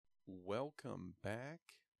Welcome back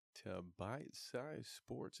to Bite Size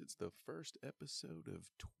Sports. It's the first episode of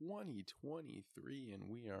 2023, and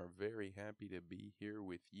we are very happy to be here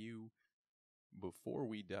with you. Before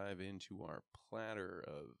we dive into our platter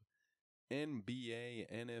of NBA,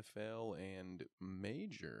 NFL, and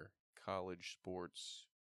major college sports,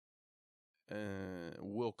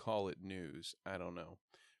 we'll call it news. I don't know.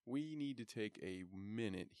 We need to take a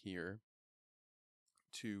minute here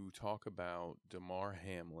to talk about Damar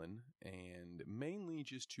Hamlin and mainly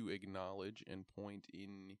just to acknowledge and point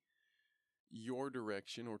in your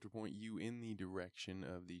direction or to point you in the direction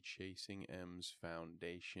of the Chasing M's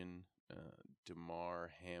Foundation. Damar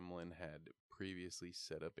Hamlin had previously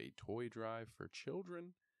set up a toy drive for children,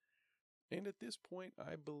 and at this point,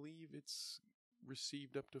 I believe it's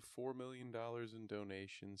received up to $4 million in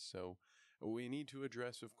donations. So we need to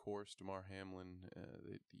address, of course, Damar Hamlin,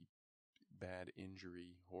 the bad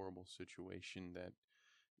injury, horrible situation that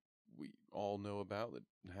we all know about that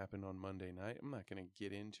happened on Monday night. I'm not going to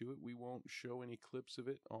get into it. We won't show any clips of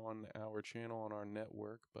it on our channel, on our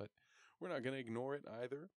network, but we're not going to ignore it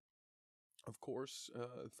either. Of course,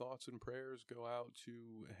 thoughts and prayers go out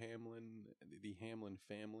to Hamlin, the Hamlin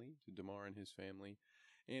family, to Damar and his family.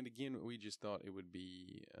 And again, we just thought it would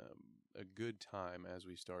be a good time as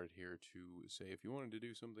we started here to say if you wanted to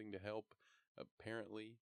do something to help,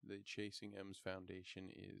 apparently the Chasing M's Foundation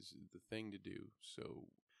is the thing to do. So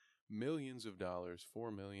millions of dollars,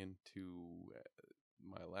 $4 million to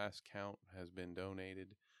my last count has been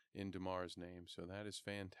donated in Damar's name. So that is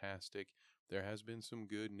fantastic. There has been some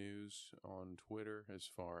good news on Twitter as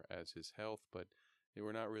far as his health, but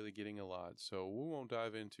we're not really getting a lot. So we won't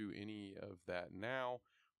dive into any of that now.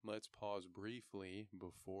 Let's pause briefly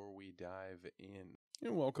before we dive in.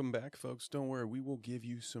 And welcome back, folks. Don't worry, we will give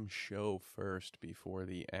you some show first before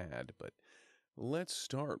the ad, but let's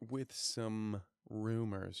start with some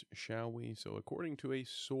rumors, shall we? So according to a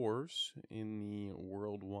source in the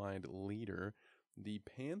Worldwide Leader, the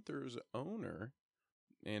Panthers owner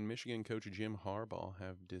and Michigan coach Jim Harbaugh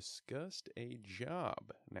have discussed a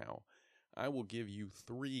job. Now, I will give you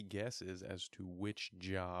 3 guesses as to which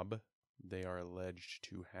job they are alleged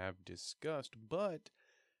to have discussed, but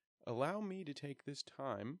allow me to take this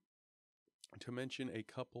time to mention a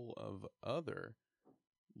couple of other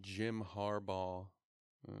Jim Harbaugh,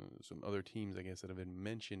 some other teams, I guess, that have been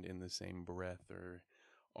mentioned in the same breath or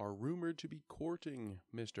are rumored to be courting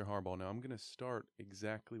Mr. Harbaugh. Now, I'm going to start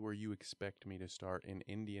exactly where you expect me to start, in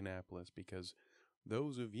Indianapolis, because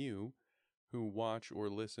those of you who watch or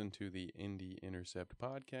listen to the Indy Intercept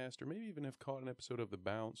podcast, or maybe even have caught an episode of The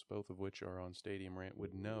Bounce, both of which are on Stadium Rant,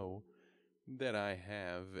 would know that I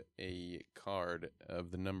have a card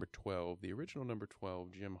of the number 12, the original number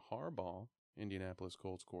 12, Jim Harbaugh, Indianapolis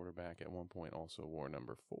Colts quarterback, at one point also wore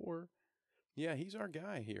number 4. Yeah, he's our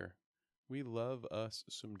guy here. We love us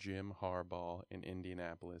some Jim Harbaugh in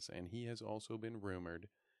Indianapolis, and he has also been rumored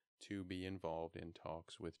to be involved in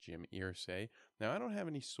talks with Jim Irsay. Now, I don't have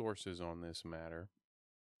any sources on this matter,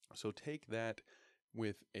 so take that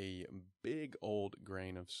with a big old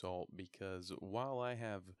grain of salt, because while I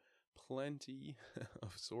have plenty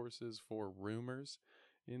of sources for rumors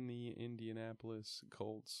in the Indianapolis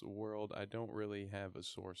Colts world, I don't really have a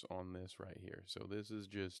source on this right here. So this is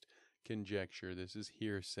just conjecture. This is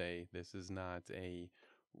hearsay. This is not a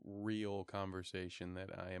real conversation that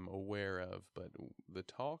I am aware of. But the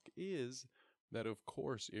talk is that, of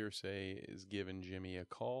course, Irsay is giving Jimmy a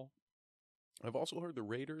call. I've also heard the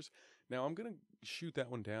Raiders. Now, I'm going to shoot that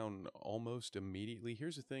one down almost immediately.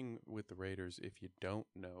 Here's the thing with the Raiders, if you don't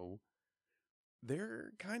know,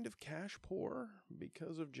 they're kind of cash poor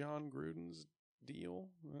because of John Gruden's deal,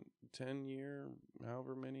 10-year,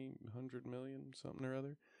 however many, 100 million, something or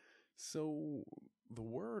other. So the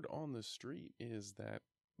word on the street is that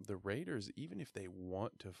the Raiders, even if they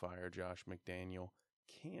want to fire Josh McDaniel,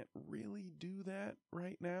 can't really do that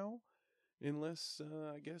right now, unless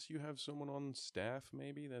I guess you have someone on staff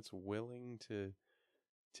maybe that's willing to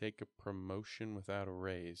take a promotion without a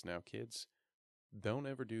raise. Now, kids, don't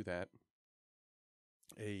ever do that.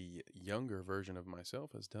 A younger version of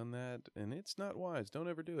myself has done that, and it's not wise. Don't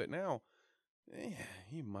ever do it. Now,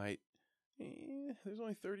 he might. There's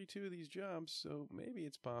only 32 of these jobs, so maybe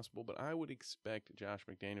it's possible, but I would expect Josh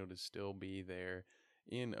McDaniel to still be there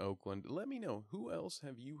in Oakland. Let me know, who else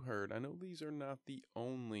have you heard? I know these are not the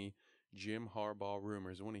only Jim Harbaugh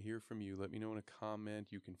rumors. I want to hear from you. Let me know in a comment.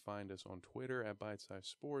 You can find us on Twitter at Bite Size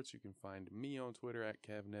Sports. You can find me on Twitter at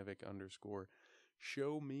KevNevick_.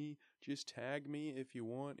 Show me, just tag me if you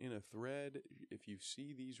want in a thread. If you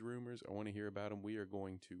see these rumors, I want to hear about them. We are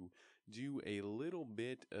going to do a little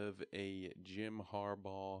bit of a Jim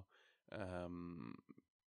Harbaugh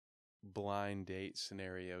blind date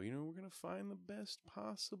scenario. We're going to find the best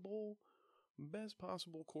possible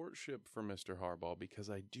courtship for Mr. Harbaugh, because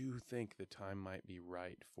I do think the time might be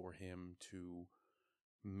right for him to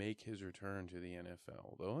make his return to the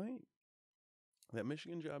NFL. Though that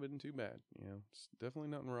Michigan job isn't too bad. It's definitely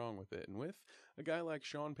nothing wrong with it. And with a guy like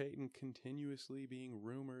Sean Payton continuously being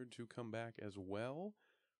rumored to come back as well,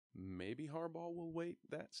 maybe Harbaugh will wait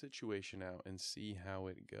that situation out and see how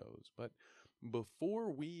it goes. But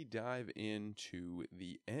before we dive into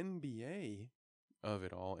the NBA of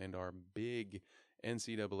it all and our big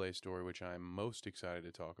NCAA story, which I'm most excited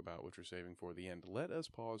to talk about, which we're saving for the end, let us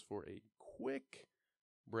pause for a quick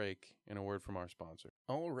break and a word from our sponsor.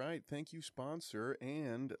 All right, thank you, sponsor,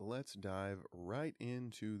 and let's dive right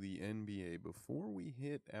into the NBA. Before we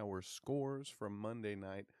hit our scores from Monday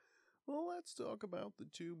night, well, let's talk about the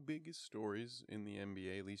two biggest stories in the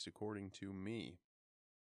NBA, at least according to me.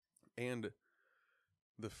 And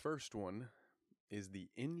the first one is the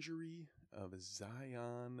injury of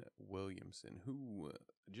Zion Williamson, who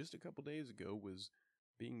just a couple days ago was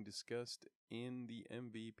being discussed in the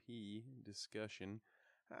MVP discussion.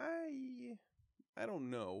 I don't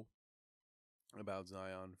know about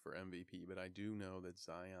Zion for MVP, but I do know that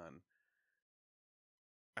Zion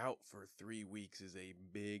out for 3 weeks is a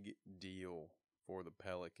big deal for the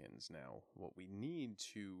Pelicans. Now, what we need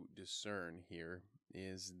to discern here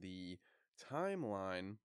is the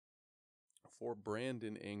timeline for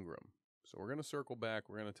Brandon Ingram. So we're going to circle back.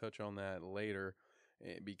 We're going to touch on that later,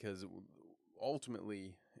 because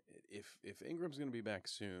ultimately, if Ingram's going to be back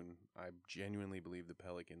soon, I genuinely believe the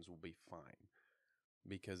Pelicans will be fine,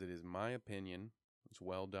 because it is my opinion, it's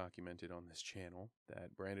well documented on this channel,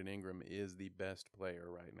 that Brandon Ingram is the best player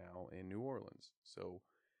right now in New Orleans. So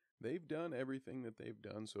they've done everything that they've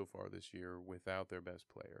done so far this year without their best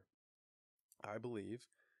player. I believe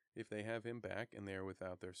if they have him back and they're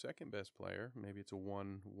without their second best player, maybe it's a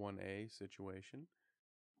 1-1A situation,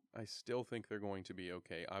 I still think they're going to be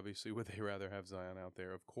okay. Obviously, would they rather have Zion out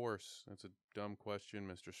there? Of course. That's a dumb question,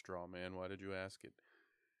 Mr. Strawman. Why did you ask it?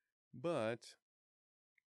 But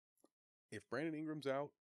if Brandon Ingram's out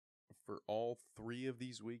for all 3 of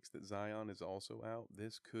these weeks that Zion is also out,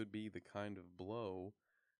 this could be the kind of blow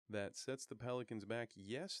that sets the Pelicans back.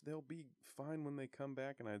 Yes, they'll be fine when they come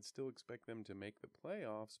back, and I'd still expect them to make the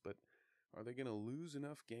playoffs, but are they going to lose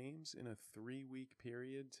enough games in a 3-week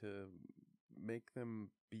period to make them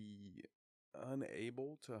be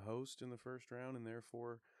unable to host in the first round, and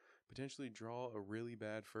therefore potentially draw a really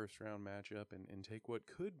bad first-round matchup and take what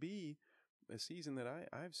could be a season that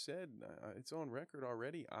I've said, it's on record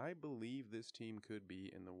already, I believe this team could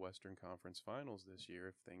be in the Western Conference Finals this year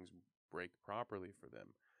if things break properly for them.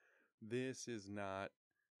 This is not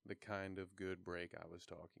the kind of good break I was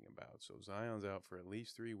talking about. So Zion's out for at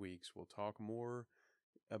least 3 weeks. We'll talk more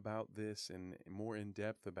about this and more in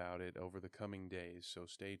depth about it over the coming days. So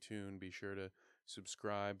stay tuned. Be sure to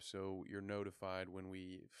subscribe so you're notified when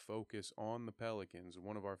we focus on the Pelicans,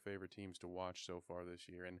 one of our favorite teams to watch so far this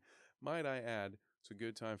year. And might I add, it's a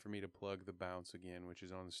good time for me to plug The Bounce again, which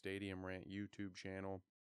is on the Stadium Rant YouTube channel.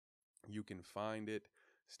 You can find it,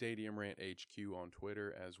 Stadium Rant HQ, on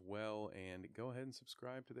Twitter as well, and go ahead and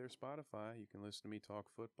subscribe to their Spotify. You can listen to me talk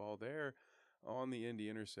football there on the Indy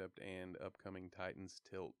Intercept and upcoming Titans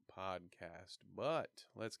Tilt podcast. But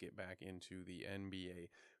let's get back into the NBA.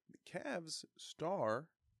 The Cavs star,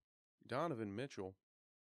 Donovan Mitchell,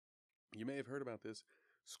 you may have heard about this,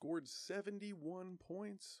 scored 71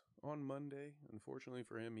 points on Monday. Unfortunately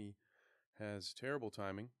for him, he has terrible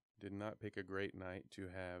timing. Did not pick a great night to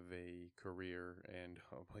have a career and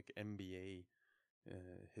NBA,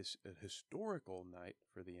 a historical night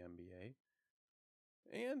for the NBA.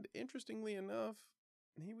 And interestingly enough,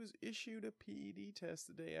 he was issued a PED test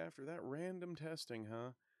the day after. That random testing,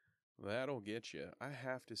 huh? That'll get you. I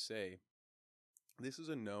have to say, this is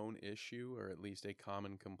a known issue, or at least a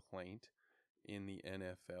common complaint in the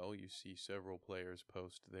NFL. You see several players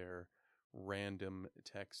post their random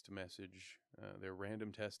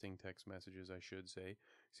random testing text messages, I should say.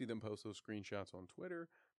 See them post those screenshots on Twitter.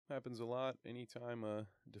 Happens a lot. Anytime a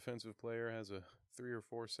defensive player has a 3 or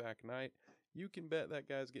 4 sack night, you can bet that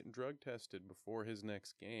guy's getting drug tested before his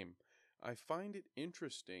next game. I find it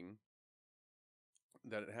interesting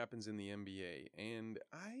that it happens in the NBA, and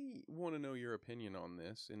I want to know your opinion on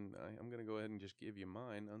this, and I'm going to go ahead and just give you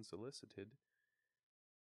mine unsolicited.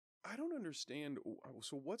 I don't understand.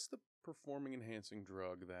 So what's the performing enhancing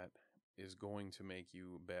drug that is going to make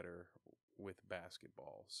you better with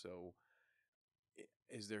basketball? So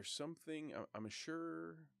is there something, I'm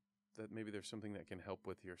sure that maybe there's something that can help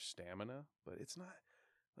with your stamina, but it's not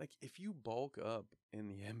like if you bulk up in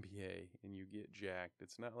the NBA and you get jacked,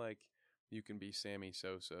 it's not like you can be Sammy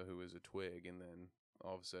Sosa, who is a twig, and then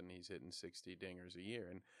all of a sudden he's hitting 60 dingers a year.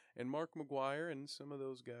 And Mark McGwire and some of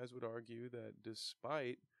those guys would argue that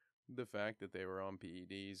despite the fact that they were on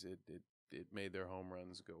PEDs, it made their home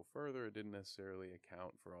runs go further. It didn't necessarily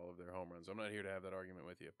account for all of their home runs. I'm not here to have that argument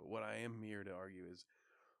with you, but what I am here to argue is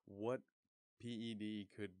what PED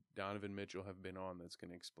could Donovan Mitchell have been on that's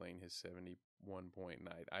going to explain his 71-point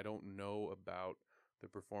night? I don't know about the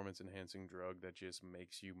performance enhancing drug that just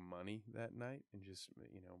makes you money that night and just,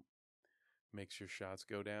 makes your shots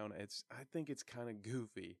go down. I think it's kind of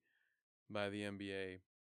goofy by the NBA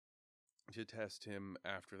to test him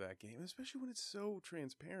after that game, especially when it's so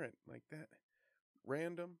transparent like that.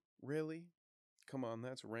 Random? Really? Come on,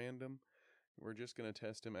 that's random. We're just going to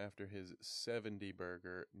test him after his 70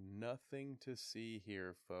 burger. Nothing to see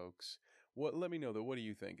here, folks. Let me know, though. What do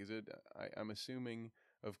you think? Is it, I'm assuming,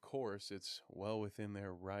 of course, it's well within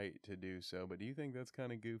their right to do so, but do you think that's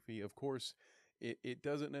kind of goofy? Of course, it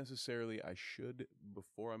doesn't necessarily, I should,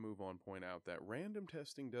 before I move on, point out that random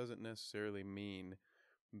testing doesn't necessarily mean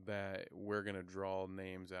that we're going to draw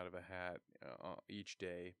names out of a hat each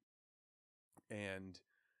day and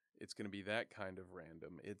it's going to be that kind of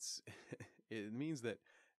random. It means that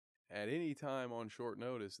at any time on short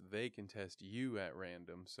notice, they can test you at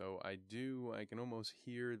random. So I can almost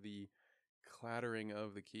hear the clattering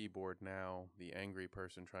of the keyboard now, the angry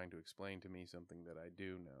person trying to explain to me something that I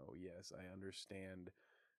do know. Yes, I understand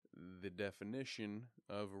the definition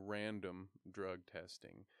of random drug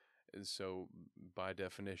testing. And so by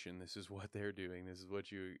definition, this is what they're doing. This is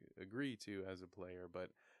what you agree to as a player.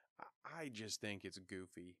 But I just think it's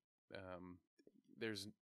goofy. Um,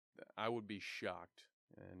 I would be shocked,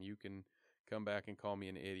 and you can come back and call me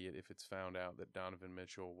an idiot if it's found out that Donovan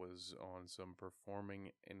Mitchell was on some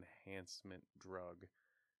performing enhancement drug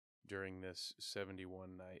during this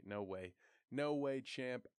 71 night. No way. No way,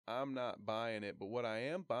 champ. I'm not buying it. But what I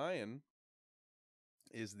am buying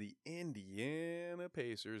is the Indiana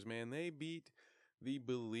Pacers, man. They beat the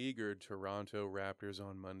beleaguered Toronto Raptors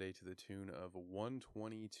on Monday to the tune of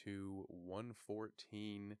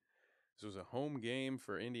 122-114. This was a home game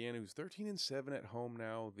for Indiana, who's 13-7 at home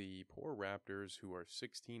now. The poor Raptors, who are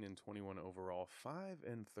 16-21 overall,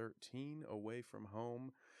 5-13 away from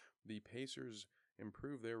home. The Pacers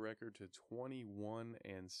improved their record to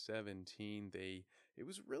 21-17. It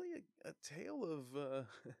was really a tale of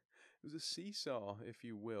it was a seesaw, if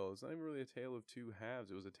you will. It's not even really a tale of two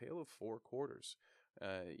halves. It was a tale of four quarters.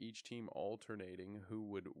 Each team alternating who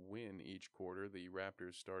would win each quarter. The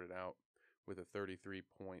Raptors started out with a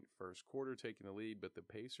 33-point first quarter, taking the lead, but the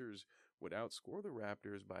Pacers would outscore the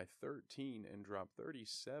Raptors by 13 and drop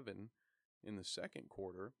 37 in the second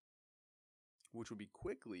quarter, which would be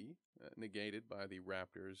quickly negated by the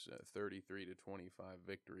Raptors' 33-25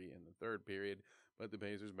 victory in the third period. But the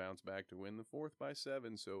Pacers bounced back to win the fourth by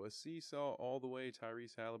 7. So a seesaw all the way.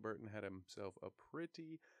 Tyrese Halliburton had himself a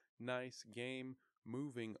pretty nice game.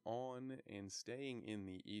 Moving on and staying in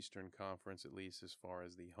the Eastern Conference, at least as far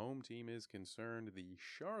as the home team is concerned, the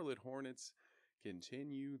Charlotte Hornets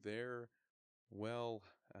continue their,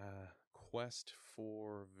 quest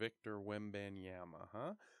for Victor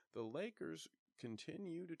Wembanyama, The Lakers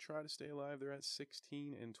continue to try to stay alive. They're at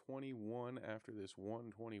 16-21 after this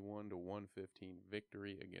 121-115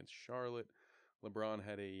 victory against Charlotte. LeBron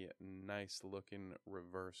had a nice looking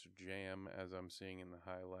reverse jam, as I'm seeing in the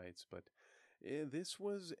highlights, but this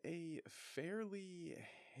was a fairly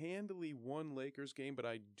handily won Lakers game, but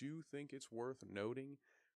I do think it's worth noting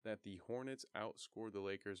that the Hornets outscored the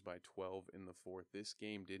Lakers by 12 in the fourth. This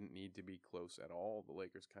game didn't need to be close at all. The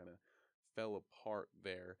Lakers kind of fell apart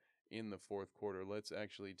there in the fourth quarter. Let's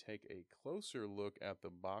actually take a closer look at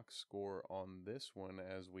the box score on this one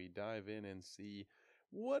as we dive in and see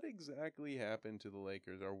what exactly happened to the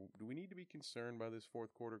Lakers. Do we need to be concerned by this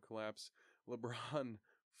fourth quarter collapse? LeBron,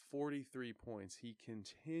 43 points. He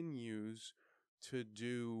continues to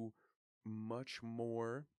do much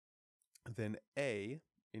more than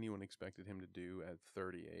anyone expected him to do at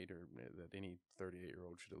 38, or that any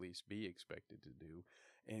 38-year-old should at least be expected to do,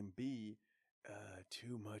 and B,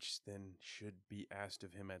 too much than should be asked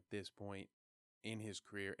of him at this point in his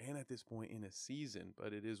career and at this point in a season.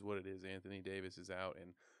 But it is what it is. Anthony Davis is out,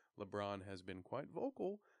 and LeBron has been quite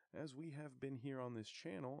vocal, as we have been here on this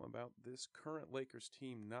channel, about this current Lakers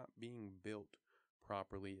team not being built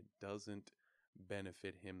properly. It doesn't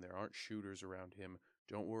benefit him. There aren't shooters around him.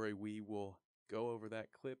 Don't worry, we will go over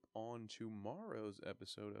that clip on tomorrow's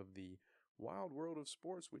episode of the Wild World of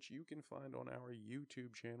Sports, which you can find on our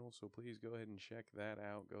YouTube channel. So please go ahead and check that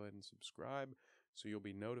out. Go ahead and subscribe so you'll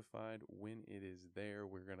be notified when it is there.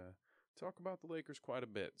 We're going to talk about the Lakers quite a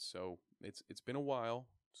bit. So it's been a while.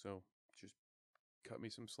 So just cut me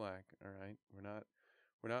some slack. All right,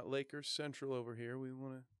 we're not Lakers Central over here. We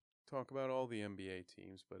want to talk about all the NBA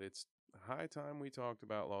teams, but it's high time we talked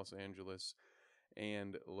about Los Angeles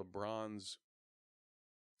and LeBron's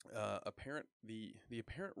the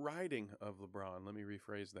apparent riding of LeBron. Let me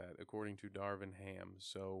rephrase that. According to Darvin Ham,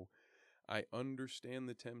 so I understand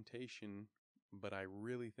the temptation, but I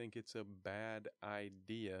really think it's a bad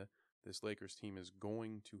idea. This Lakers team is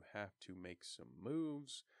going to have to make some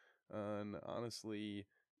moves. And honestly,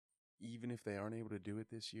 even if they aren't able to do it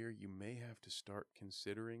this year, you may have to start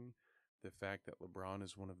considering the fact that LeBron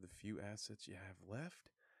is one of the few assets you have left.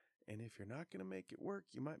 And if you're not going to make it work,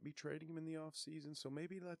 you might be trading him in the offseason. So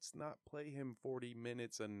maybe let's not play him 40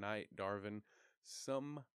 minutes a night, Darvin.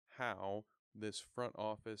 Somehow, this front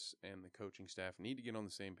office and the coaching staff need to get on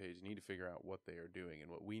the same page, need to figure out what they are doing.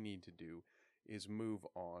 And what we need to do is move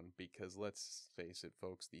on because let's face it,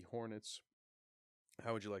 folks, the Hornets,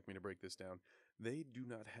 how would you like me to break this down? They do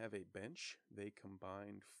not have a bench. They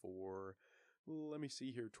combined for, let me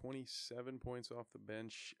see here, 27 points off the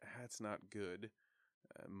bench. That's not good.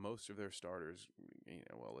 Most of their starters,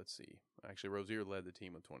 well, let's see. Actually, Rozier led the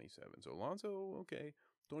team with 27. So Alonzo, okay,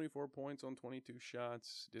 24 points on 22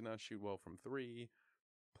 shots. Did not shoot well from three.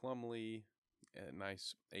 Plumlee, a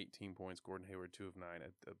nice 18 points. Gordon Hayward, 2 of 9.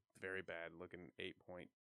 A very bad looking 8 point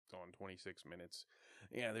on 26 minutes.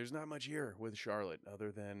 Yeah, there's not much here with Charlotte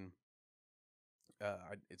other than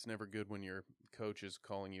it's never good when your coach is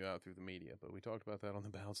calling you out through the media. But we talked about that on the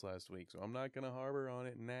bounce last week. So I'm not going to harbor on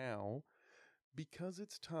it now, because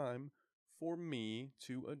it's time for me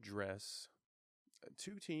to address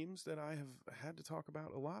two teams that I have had to talk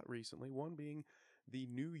about a lot recently. One being the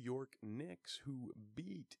New York Knicks, who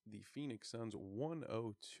beat the Phoenix Suns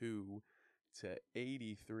 102 to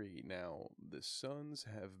 83. Now, the Suns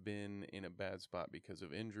have been in a bad spot because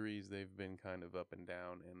of injuries. They've been kind of up and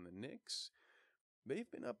down. And the Knicks, they've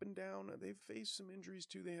been up and down. They've faced some injuries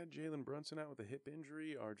too. They had Jalen Brunson out with a hip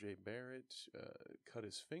injury. RJ Barrett cut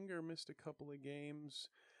his finger, missed a couple of games.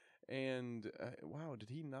 And wow, did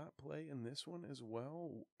he not play in this one as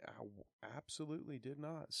well? Absolutely did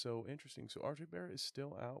not. So interesting. So RJ Barrett is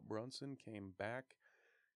still out. Brunson came back,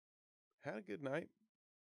 had a good night.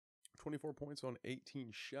 24 points on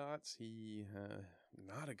 18 shots. He,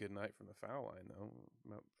 not a good night from the foul line, though.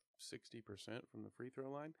 About 60% from the free throw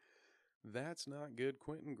line. That's not good.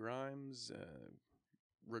 Quentin Grimes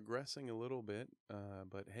regressing a little bit,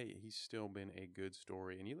 but hey, he's still been a good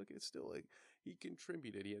story. And you look at it, still, like, he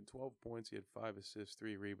contributed. He had 12 points, he had 5 assists,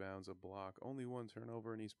 3 rebounds, a block, only 1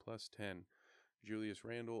 turnover, and he's plus 10. Julius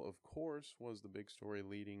Randle, of course, was the big story,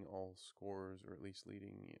 leading all scorers, or at least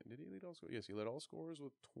leading. Did he lead all scorers? Yes, he led all scorers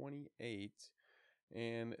with 28.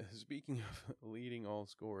 And speaking of leading all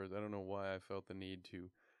scorers, I don't know why I felt the need to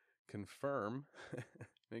confirm,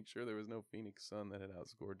 make sure there was no Phoenix Sun that had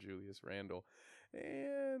outscored Julius Randle.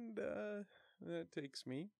 And that takes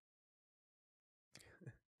me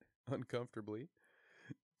uncomfortably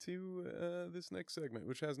to this next segment,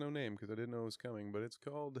 which has no name because I didn't know it was coming, but it's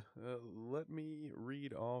called Let Me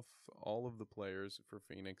Read Off All of the Players for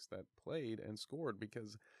Phoenix that played and scored,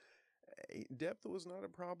 because depth was not a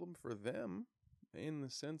problem for them in the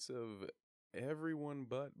sense of everyone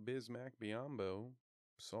but Bismack Biyombo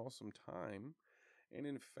saw some time. And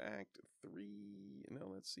in fact,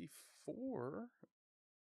 4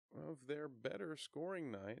 of their better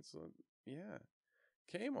scoring nights,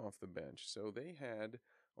 came off the bench. So they had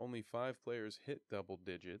only 5 players hit double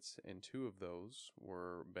digits, and 2 of those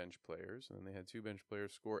were bench players. And they had 2 bench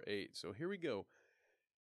players score 8. So here we go.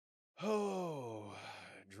 Oh,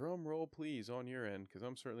 drum roll, please, on your end, because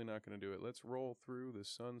I'm certainly not going to do it. Let's roll through the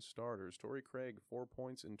Sun starters. Torrey Craig, 4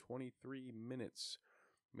 points in 23 minutes.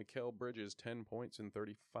 Mikal Bridges, 10 points in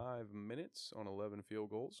 35 minutes on 11 field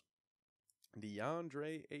goals.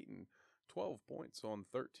 DeAndre Ayton, 12 points on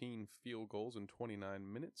 13 field goals in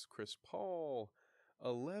 29 minutes. Chris Paul,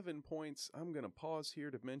 11 points. I'm going to pause here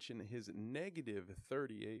to mention his negative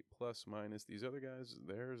 38 plus minus. These other guys,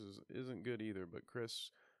 theirs isn't good either, but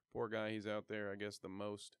Chris, poor guy, he's out there, I guess, the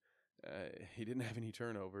most. He didn't have any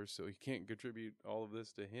turnovers, so he can't contribute all of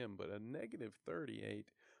this to him, but a negative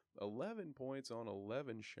 38, 11 points on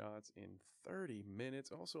 11 shots in 30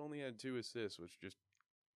 minutes. Also only had 2 assists, which just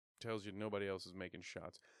tells you nobody else is making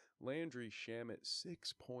shots. Landry Shamet,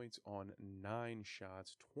 6 points on 9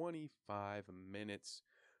 shots, 25 minutes.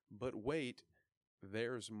 But wait,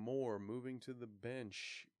 there's more. Moving to the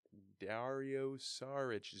bench, Dario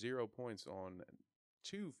Saric, 0 points on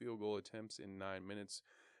 2 field goal attempts in 9 minutes.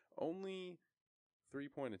 Only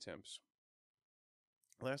 3-point attempts.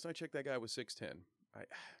 Last I checked, that guy was 6'10".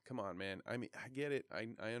 Come on, man. I mean, I get it.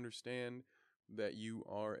 I understand that you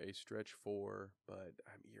are a stretch four, but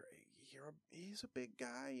he's a big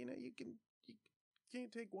guy. You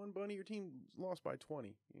can't take one bunny. Your team lost by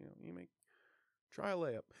 20. Try a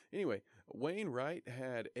layup. Anyway, Wayne Wright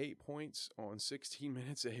had 8 points on 16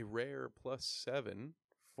 minutes, a rare +7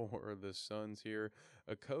 for the Suns here.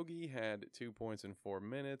 Okogie had 2 points in 4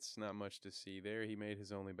 minutes. Not much to see there. He made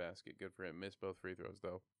his only basket. Good for him. Missed both free throws,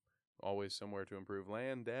 though. Always somewhere to improve.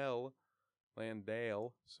 Landale,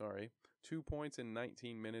 2 points in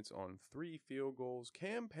 19 minutes on 3 field goals.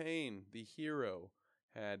 Cam Payne, the hero,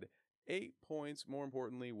 had 8 points. More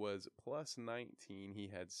importantly, was +19. He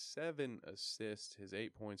had 7 assists. His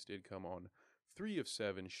 8 points did come on 3 of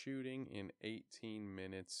 7 shooting in 18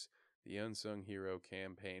 minutes. The unsung hero,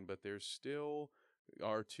 Cam Payne. But there's still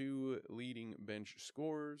our 2 leading bench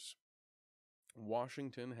scorers.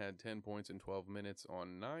 Washington had 10 points in 12 minutes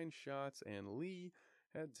on 9 shots, and Lee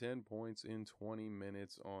had 10 points in 20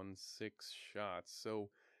 minutes on 6 shots. So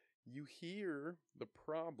you hear the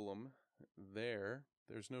problem there.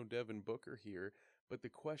 There's no Devin Booker here. But the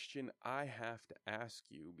question I have to ask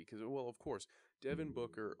you, because, well, of course, Devin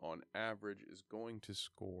Booker on average is going to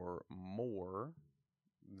score more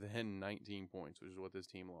than 19 points, which is what this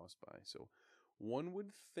team lost by. So one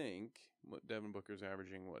would think Devin Booker's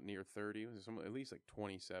averaging, near 30? At least like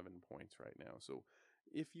 27 points right now. So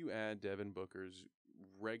if you add Devin Booker's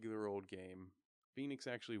regular old game, Phoenix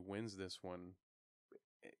actually wins this one.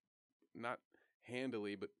 Not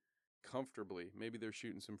handily, but comfortably. Maybe they're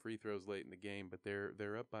shooting some free throws late in the game, but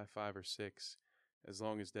they're up by 5 or 6 as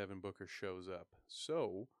long as Devin Booker shows up.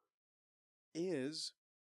 So is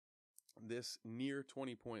this near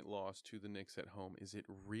 20-point loss to the Knicks at home, is it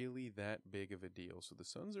really that big of a deal? So the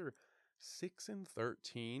Suns are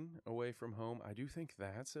 6-13 away from home. I do think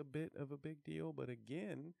that's a bit of a big deal, but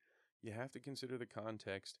again, you have to consider the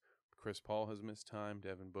context. Chris Paul has missed time.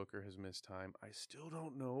 Devin Booker has missed time. I still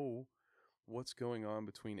don't know what's going on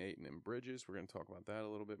between Ayton and Bridges. We're going to talk about that a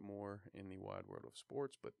little bit more in the wide world of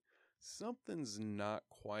sports, but something's not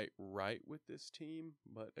quite right with this team.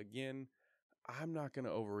 But again, I'm not going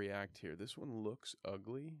to overreact here. This one looks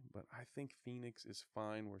ugly, but I think Phoenix is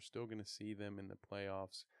fine. We're still going to see them in the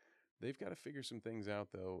playoffs. They've got to figure some things out,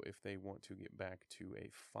 though, if they want to get back to a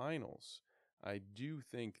finals. I do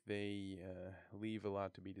think they leave a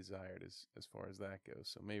lot to be desired as far as that goes.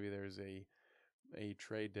 So maybe there's a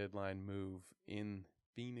trade deadline move in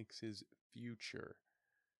Phoenix's future.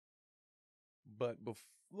 But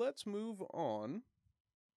let's move on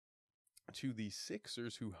to the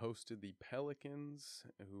Sixers, who hosted the Pelicans,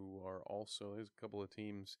 who are also, there's a couple of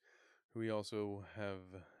teams who we also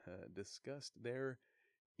have discussed their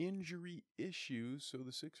injury issues. So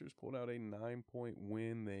the Sixers pulled out a 9-point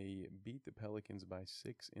win. They beat the Pelicans by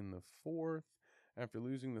 6 in the fourth. After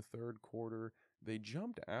losing the third quarter, they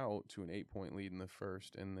jumped out to an 8-point lead in the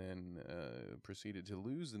first and then proceeded to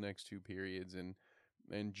lose the next 2 periods and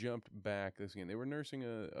jumped back this game. They were nursing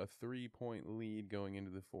a 3-point lead going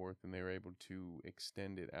into the fourth, and they were able to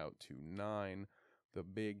extend it out to 9. The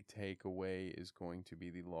big takeaway is going to be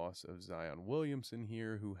the loss of Zion Williamson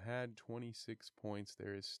here, who had 26 points.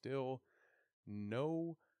 There is still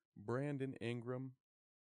no Brandon Ingram.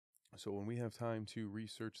 So when we have time to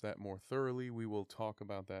research that more thoroughly, we will talk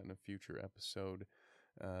about that in a future episode.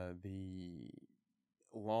 The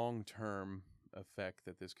long-term effect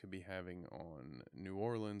that this could be having on New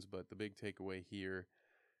Orleans, but the big takeaway here,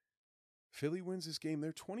 Philly wins this game.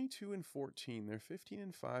 They're 22-14. They're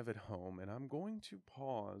 15-5 at home, and I'm going to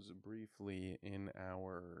pause briefly in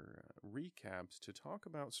our recaps to talk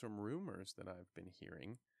about some rumors that I've been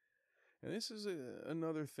hearing. And this is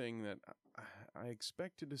another thing that I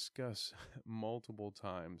expect to discuss multiple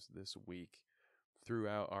times this week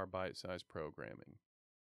throughout our bite-sized programming.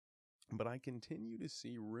 But I continue to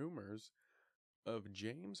see rumors of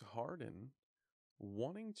James Harden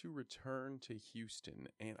wanting to return to Houston,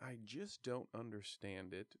 and I just don't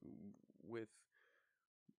understand it with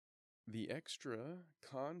the extra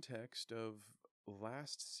context of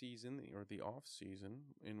last season or the off season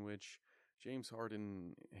in which James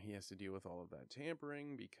Harden, he has to deal with all of that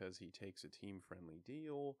tampering because he takes a team-friendly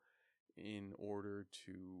deal in order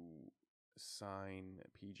to sign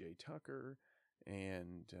PJ Tucker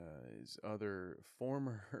and his other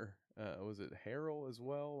former, was it Harrell as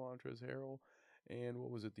well, Montrezl Harrell? And what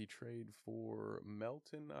was it, the trade for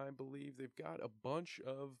Melton, I believe? They've got a bunch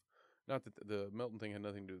of, not that the Melton thing had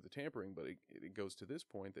nothing to do with the tampering, but it goes to this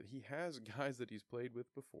point that he has guys that he's played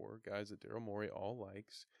with before, guys that Daryl Morey all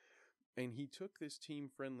likes, and he took this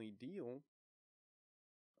team-friendly deal.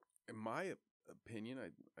 In my opinion,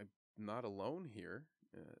 I'm not alone here.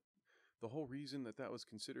 The whole reason that was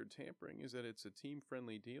considered tampering is that it's a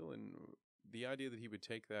team-friendly deal, and the idea that he would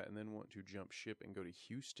take that and then want to jump ship and go to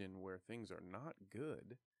Houston where things are not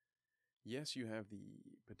good. Yes, you have the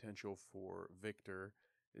potential for Victor.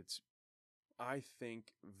 It's, I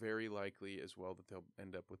think, very likely as well that they'll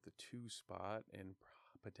end up with the 2 spot and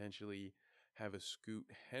potentially have a Scoot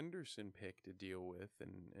Henderson pick to deal with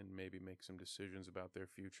and maybe make some decisions about their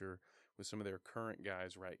future with some of their current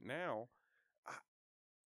guys right now. I,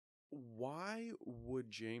 why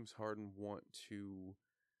would James Harden want to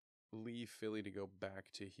leave Philly to go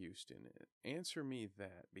back to Houston? Answer me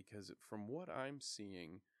that, because from what I'm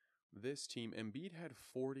seeing, this team, Embiid had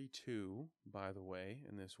 42, by the way,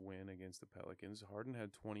 in this win against the Pelicans. Harden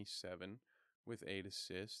had 27 with 8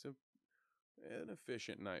 assists. An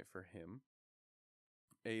efficient night for him.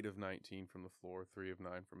 8 of 19 from the floor, 3 of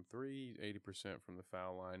 9 from 3, 80% from the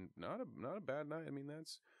foul line. Not a bad night. I mean,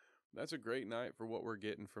 that's a great night for what we're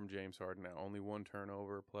getting from James Harden now. Only 1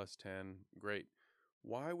 turnover, plus 10. Great.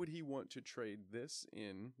 Why would he want to trade this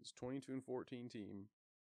in, his 22-14 team,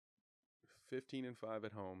 15-5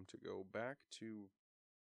 at home, to go back to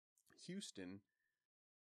Houston?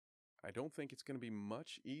 I don't think it's going to be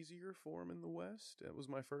much easier for him in the West. That was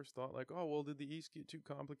my first thought. Like, oh, well, did the East get too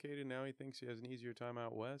complicated? Now he thinks he has an easier time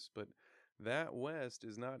out West. But that West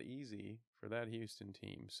is not easy for that Houston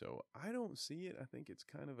team. So I don't see it. I think it's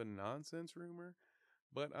kind of a nonsense rumor.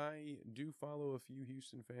 But I do follow a few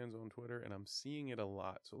Houston fans on Twitter, and I'm seeing it a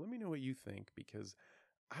lot. So let me know what you think, because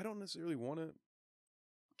I don't necessarily want to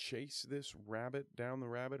chase this rabbit down the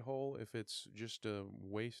rabbit hole if it's just a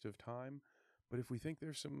waste of time. But if we think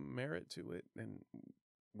there's some merit to it, then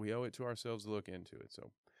we owe it to ourselves to look into it.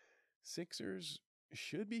 So Sixers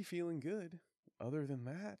should be feeling good. Other than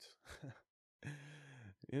that,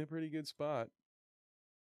 in a pretty good spot.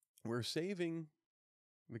 We're saving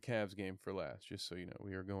the Cavs game for last, just so you know.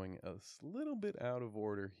 We are going a little bit out of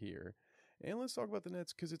order here. And let's talk about the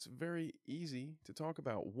Nets, because it's very easy to talk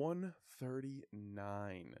about.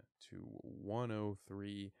 139 to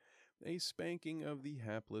 103. A spanking of the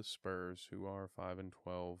hapless Spurs, who are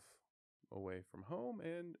 5-12 away from home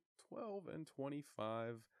and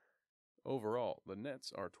 12-25 overall. The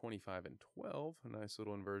Nets are 25-12, a nice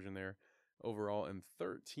little inversion there overall, and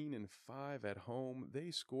 13-5 at home. They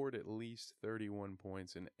scored at least 31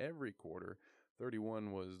 points in every quarter.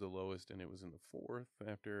 31 was the lowest, and it was in the fourth,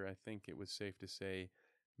 after I think it was safe to say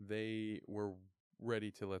they were ready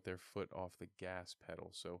to let their foot off the gas pedal.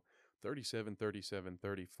 So 37, 37,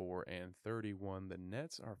 34, and 31. The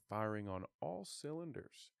Nets are firing on all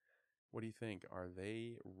cylinders. What do you think? Are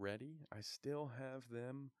they ready? I still have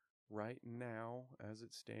them right now, as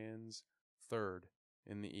it stands, third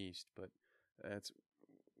in the East. But that's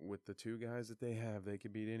with the 2 guys that they have, they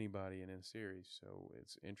could beat anybody in a series. So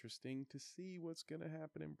it's interesting to see what's going to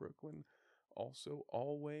happen in Brooklyn. Also,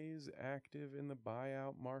 always active in the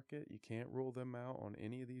buyout market. You can't rule them out on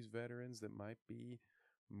any of these veterans that might be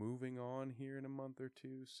moving on here in a month or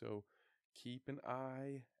 2. So keep an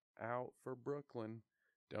eye out for Brooklyn.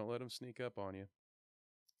 Don't let them sneak up on you.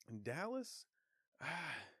 In Dallas,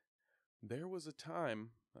 there was a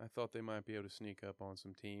time I thought they might be able to sneak up on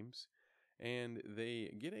some teams. And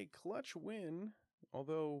they get a clutch win,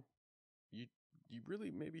 although you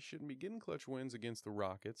really maybe shouldn't be getting clutch wins against the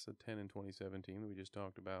Rockets, a 10 in 2017 that we just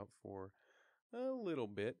talked about for a little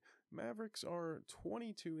bit. Mavericks are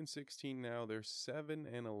 22-16 now. They're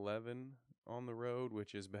 7-11 on the road,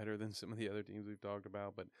 which is better than some of the other teams we've talked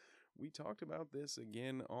about. But we talked about this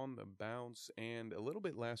again on the bounce, and a little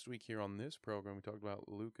bit last week here on this program. We talked about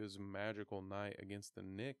Luka's magical night against the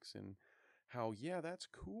Knicks and how, yeah, that's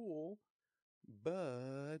cool.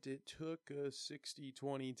 But it took a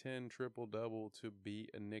 60-20-10 triple-double to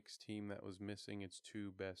beat a Knicks team that was missing its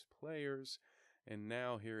 2 best players. And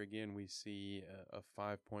now here again we see a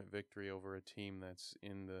 5-point victory over a team that's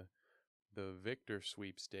in the Victor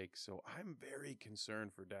sweepstakes. So I'm very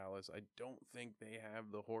concerned for Dallas. I don't think they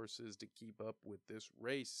have the horses to keep up with this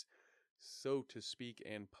race, so to speak,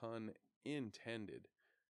 and pun intended.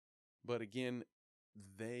 But again,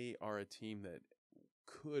 they are a team that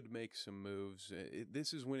could make some moves.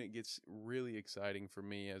 This is when it gets really exciting for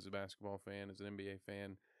me as a basketball fan, as an NBA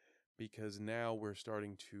fan, because now we're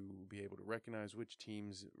starting to be able to recognize which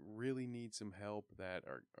teams really need some help that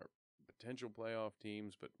are potential playoff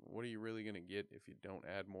teams, but what are you really going to get if you don't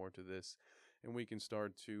add more to this? And we can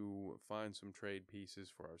start to find some trade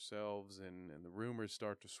pieces for ourselves, and the rumors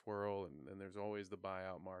start to swirl, and there's always the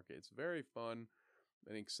buyout market. It's very fun,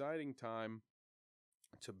 an exciting time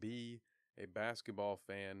to be a basketball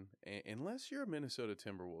fan, unless you're a Minnesota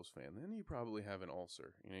Timberwolves fan. Then you probably have an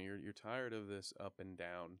ulcer. You know, you're tired of this up and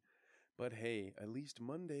down. But hey, at least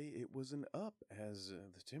Monday it was an up, as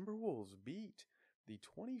the Timberwolves beat the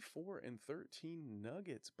 24-13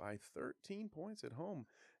 Nuggets by 13 points at home.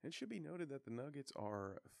 It should be noted that the Nuggets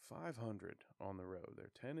are 500 on the road.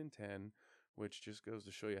 They're 10-10, which just goes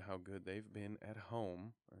to show you how good they've been at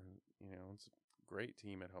home. It's a great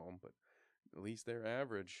team at home, but at least they're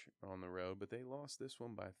average on the road. But they lost this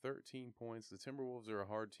one by 13 points. The Timberwolves are a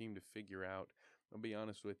hard team to figure out. I'll be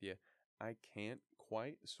honest with you. I can't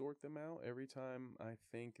quite sort them out every time I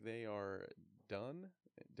think they are done,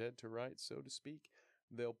 dead to rights, so to speak.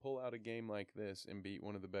 They'll pull out a game like this and beat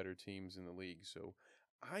one of the better teams in the league. So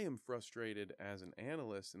I am frustrated as an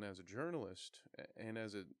analyst and as a journalist and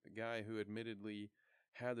as a guy who admittedly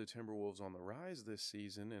had the Timberwolves on the rise this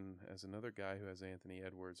season, and as another guy who has Anthony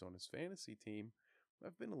Edwards on his fantasy team.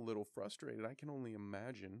 I've been a little frustrated. I can only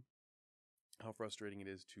imagine how frustrating it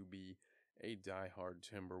is to be a diehard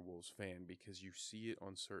Timberwolves fan, because you see it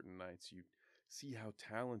on certain nights. You see how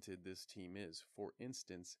talented this team is. For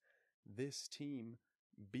instance, this team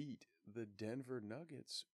beat the Denver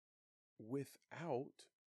Nuggets without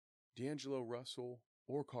D'Angelo Russell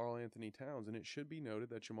or Karl Anthony Towns. And it should be noted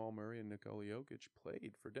that Jamal Murray and Nikola Jokic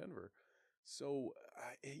played for Denver. So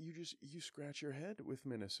you scratch your head with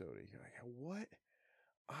Minnesota. You're like, what?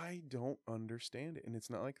 I don't understand it. And it's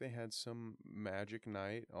not like they had some magic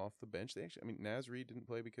night off the bench. Naz Reid didn't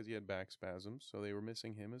play because he had back spasms, so they were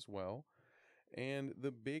missing him as well. And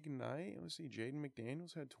the big night, let's see, Jaden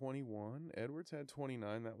McDaniels had 21. Edwards had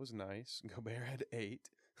 29. That was nice. Gobert had 8.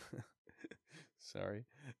 Sorry.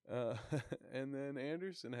 And then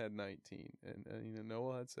Anderson had 19. And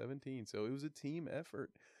Noel had 17. So it was a team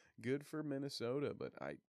effort. Good for Minnesota, but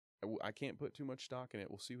I can't put too much stock in it.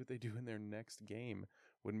 We'll see what they do in their next game.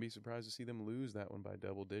 Wouldn't be surprised to see them lose that one by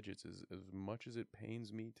double digits, as much as it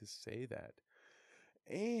pains me to say that.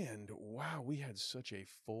 And wow, we had such a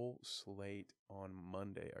full slate on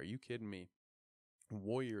Monday. Are you kidding me?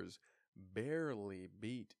 Warriors barely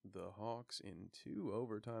beat the Hawks in 2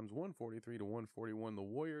 overtimes, 143-141. The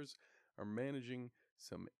Warriors are managing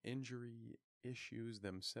some injury issues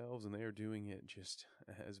themselves, and they are doing it just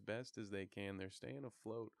as best as they can. They're staying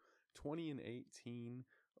afloat, 20-18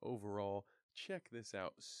 overall. Check this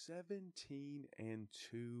out,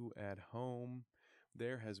 17-2 at home.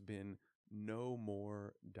 There has been no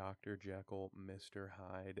more Dr. Jekyll, Mr.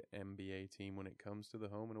 Hyde NBA team when it comes to the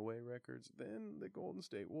home and away records than the Golden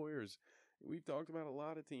State Warriors. We've talked about a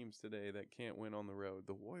lot of teams today that can't win on the road.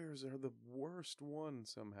 The Warriors are the worst one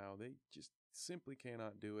somehow. They just simply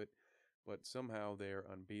cannot do it, but somehow they're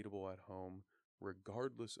unbeatable at home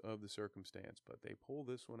regardless of the circumstance. But they pull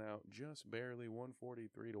this one out just barely,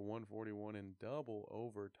 143-141 in double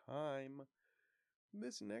overtime.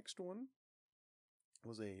 This next one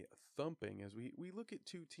was a thumping, as we look at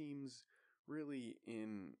two teams really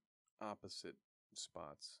in opposite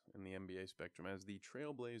spots in the NBA spectrum, as the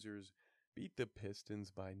Trailblazers beat the Pistons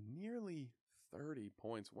by nearly 30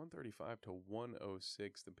 points,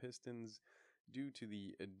 135-106. The Pistons, due to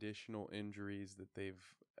the additional injuries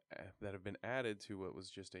that have been added to what was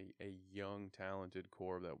just a young, talented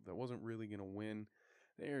core that wasn't really going to win,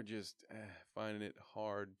 they are just finding it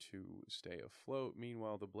hard to stay afloat.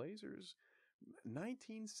 Meanwhile, the Blazers,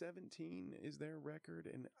 19-17 is their record,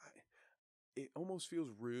 and it almost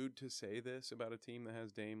feels rude to say this about a team that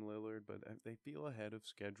has Dame Lillard, but they feel ahead of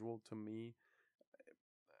schedule to me.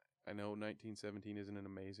 I know 19-17 isn't an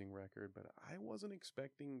amazing record, but I wasn't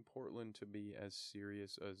expecting Portland to be as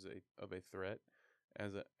serious of a threat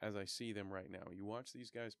as I see them right now. You watch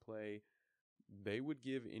these guys play, they would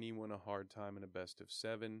give anyone a hard time in a best of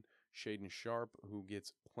 7. Shaden Sharp, who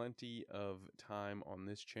gets plenty of time on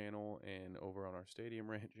this channel and over on our Stadium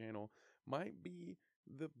Rant channel, might be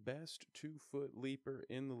the best 2-foot leaper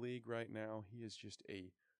in the league right now. He is just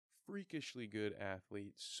a freakishly good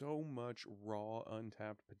athlete. So much raw,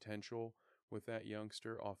 untapped potential with that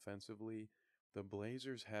youngster offensively. The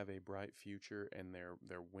Blazers have a bright future, and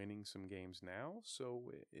they're winning some games now,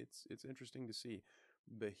 so it's interesting to see.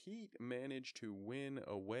 The Heat managed to win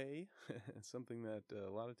away, something that a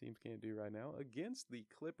lot of teams can't do right now, against the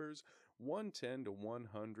Clippers,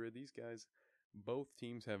 110-100. These guys, both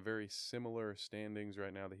teams have very similar standings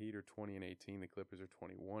right now. The Heat are 20-18. The Clippers are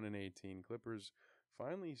 21-18. Clippers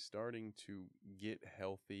finally starting to get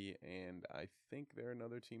healthy, and I think they're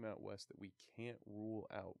another team out west that we can't rule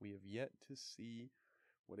out. We have yet to see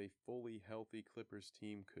what a fully healthy Clippers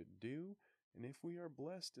team could do. And if we are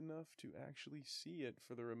blessed enough to actually see it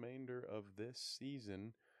for the remainder of this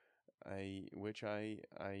season, which I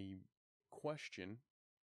question,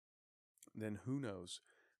 then who knows?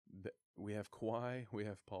 We have Kawhi, we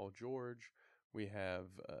have Paul George, we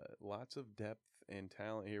have lots of depth and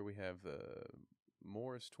talent here. We have the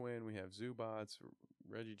Morris twin, we have Zubats,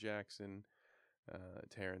 Reggie Jackson.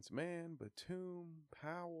 Terrence Mann, Batum,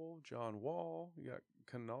 Powell, John Wall. You got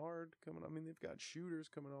Kennard coming. I mean, they've got shooters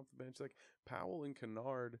coming off the bench. Like Powell and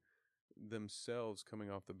Kennard themselves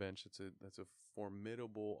coming off the bench. That's a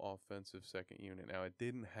formidable offensive second unit. Now, it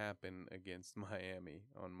didn't happen against Miami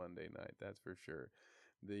on Monday night. That's for sure.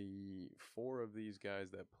 The four of these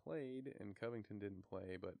guys that played, and Covington didn't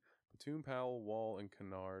play, but Batum, Powell, Wall, and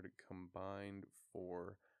Kennard combined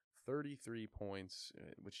for 33 points,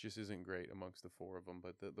 which just isn't great amongst the four of them.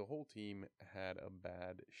 But the whole team had a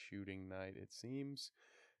bad shooting night, it seems.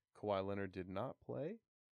 Kawhi Leonard did not play,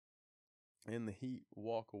 and the Heat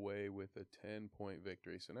walk away with a 10-point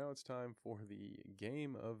victory. So now it's time for the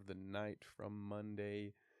game of the night from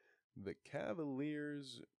Monday. The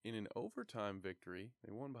Cavaliers, in an overtime victory,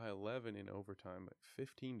 they won by 11 in overtime,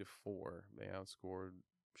 15-4. They outscored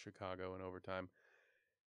Chicago in overtime.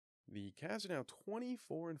 The Cavs are now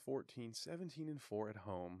 24-14, 17-4 at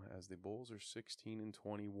home, as the Bulls are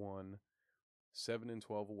 16-21,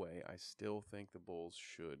 7-12 away. I still think the Bulls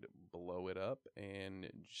should blow it up and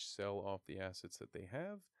sell off the assets that they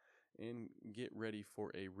have and get ready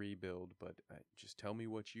for a rebuild. But just tell me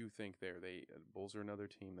what you think there. The Bulls are another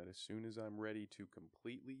team that as soon as I'm ready to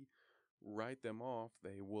completely write them off,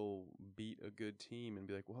 they will beat a good team and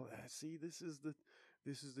be like, well, see, this is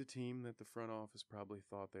the team that the front office probably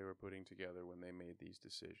thought they were putting together when they made these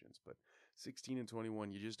decisions. But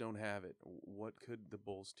 16-21, you just don't have it. What could the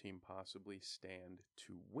Bulls team possibly stand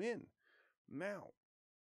to win? Now,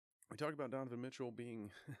 we talked about Donovan Mitchell being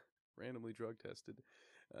randomly drug tested.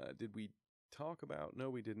 Did we talk about? No,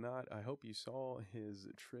 we did not. I hope you saw his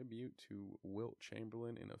tribute to Wilt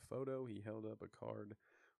Chamberlain in a photo. He held up a card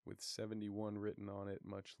with 71 written on it,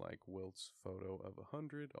 much like Wilt's photo of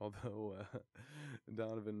 100, although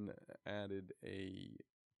Donovan added a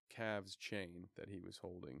Cavs chain that he was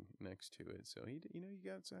holding next to it. So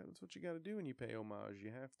that's what you got to do when you pay homage.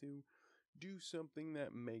 You have to do something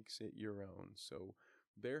that makes it your own. So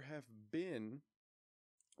there have been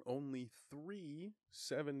only 3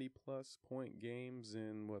 70-plus point games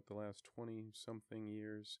in the last 20-something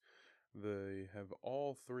years. They have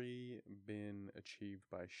all 3 been achieved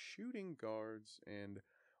by shooting guards, and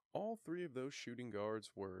all 3 of those shooting guards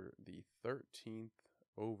were the 13th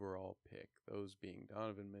overall pick, those being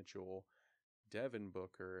Donovan Mitchell, Devin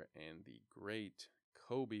Booker, and the great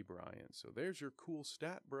Kobe Bryant. So there's your cool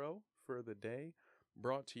stat, bro, for the day,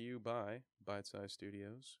 brought to you by Bite Size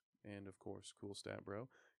Studios and, of course, Cool Stat Bro.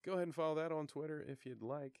 Go ahead and follow that on Twitter if you'd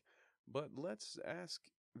like. But let's ask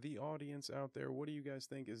the audience out there, what do you guys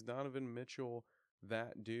think? Is Donovan Mitchell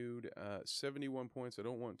that dude? 71 points. I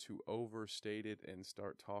don't want to overstate it and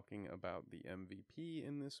start talking about the MVP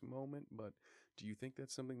in this moment, but do you think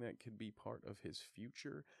that's something that could be part of his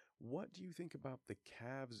future? What do you think about the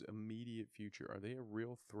Cavs' immediate future? Are they a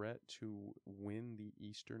real threat to win the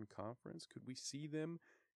Eastern Conference? Could we see them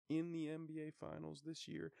in the NBA Finals this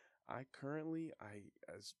year?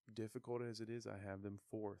 As difficult as it is, I have them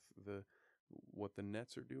 4th. What the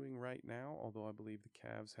Nets are doing right now, although I believe the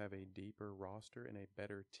Cavs have a deeper roster and a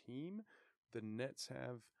better team, the Nets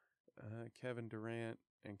have Kevin Durant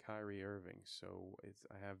and Kyrie Irving. So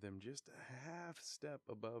I have them just a half step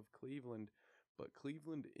above Cleveland, but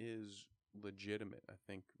Cleveland is legitimate. I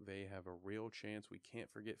think they have a real chance. We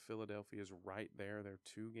can't forget Philadelphia's right there. They're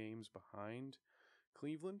 2 games behind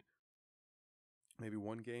Cleveland. Maybe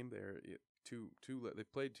 1 game there.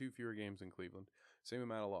 They've played 2 fewer games than Cleveland. Same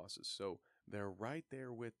amount of losses. So they're right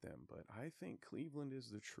there with them. But I think Cleveland is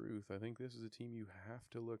the truth. I think this is a team you have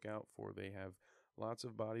to look out for. They have lots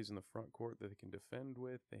of bodies in the front court that they can defend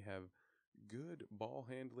with. They have good ball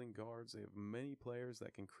handling guards. They have many players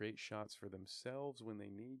that can create shots for themselves when they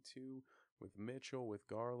need to. With Mitchell, with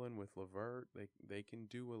Garland, with LeVert, they can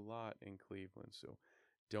do a lot in Cleveland. So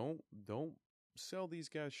don't sell these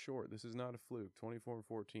guys short. This is not a fluke.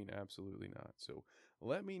 24-14, absolutely not. So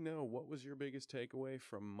let me know, what was your biggest takeaway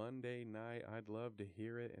from Monday night? I'd love to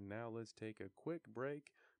hear it. And now let's take a quick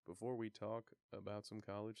break before we talk about some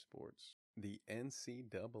college sports. The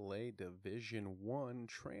NCAA Division I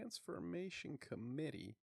Transformation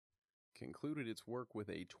Committee concluded its work with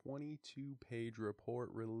a 22-page report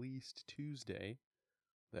released Tuesday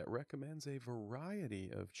that recommends a variety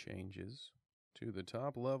of changes to the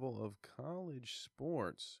top level of college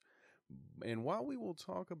sports. And while we will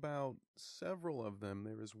talk about several of them,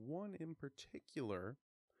 there is one in particular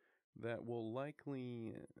that will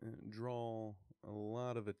likely draw a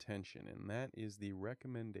lot of attention, and that is the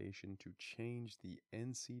recommendation to change the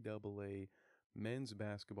NCAA men's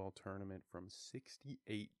basketball tournament from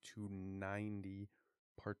 68 to 90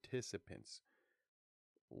 participants.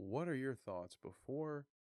 What are your thoughts? Before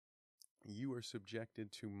You are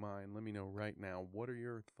subjected to mine. Let me know right now. What are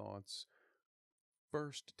your thoughts?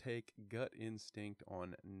 First take gut instinct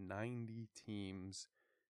on 90 teams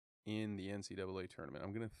in the NCAA tournament.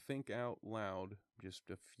 I'm going to think out loud just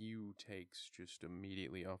a few takes just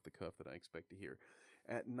immediately off the cuff that I expect to hear.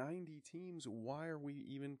 At 90 teams, why are we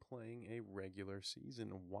even playing a regular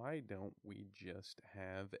season? Why don't we just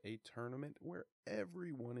have a tournament where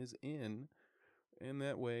everyone is in? And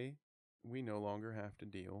that way, we no longer have to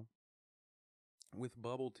deal with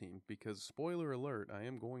bubble teams. Because, spoiler alert, I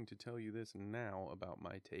am going to tell you this now about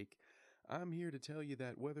my take. I'm here to tell you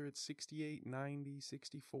that whether it's 68, 90,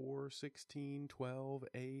 64, 16, 12,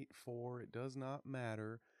 8, 4, it does not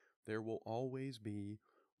matter. There will always be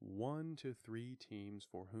 1 to 3 teams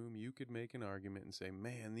for whom you could make an argument and say,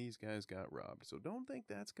 man, these guys got robbed. So don't think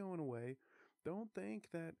that's going away. Don't think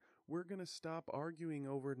that we're going to stop arguing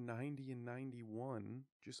over 90 and 91,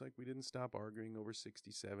 just like we didn't stop arguing over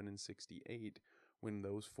 67 and 68 when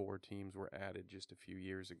those 4 teams were added just a few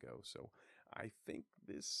years ago. So I think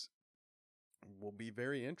this will be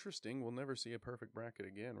very interesting. We'll never see a perfect bracket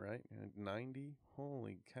again, right? At 90,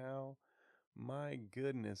 holy cow. My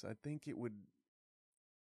goodness, I think it would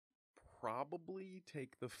probably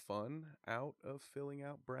take the fun out of filling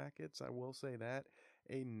out brackets. I will say that.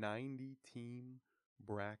 A 90 team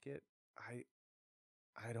bracket,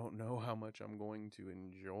 I don't know how much I'm going to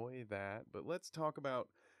enjoy that, but let's talk about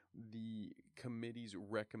the committee's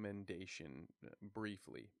recommendation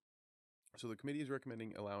briefly. So the committee is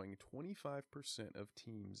recommending allowing 25% of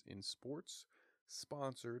teams in sports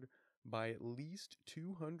sponsored by at least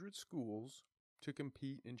 200 schools to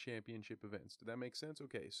compete in championship events. Did that make sense?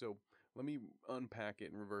 Okay, so let me unpack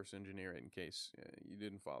it and reverse engineer it in case you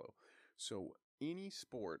didn't follow. So any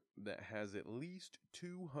sport that has at least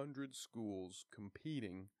 200 schools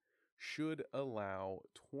competing should allow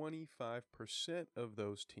 25% of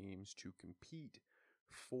those teams to compete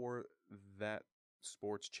for that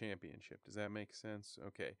sports championship. Does that make sense?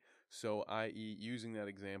 Okay. So, i.e., using that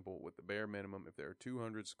example with the bare minimum, if there are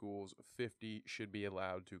 200 schools, 50 should be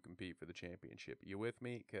allowed to compete for the championship. You with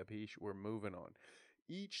me? Capiche? We're moving on.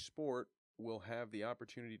 Each sport will have the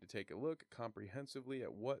opportunity to take a look comprehensively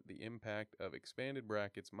at what the impact of expanded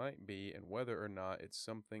brackets might be and whether or not it's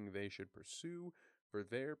something they should pursue for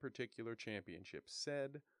their particular championship,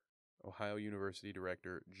 said Ohio University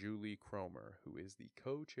Director Julie Cromer, who is the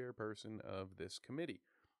co-chairperson of this committee.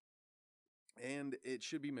 And it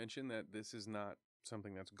should be mentioned that this is not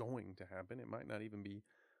something that's going to happen. It might not even be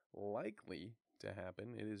likely to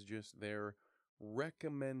happen. It is just their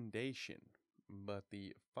recommendation. But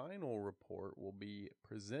the final report will be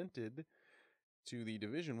presented to the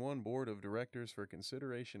Division I Board of Directors for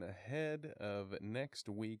consideration ahead of next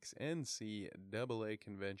week's NCAA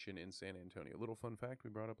convention in San Antonio. A little fun fact we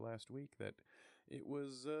brought up last week that it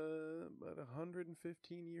was about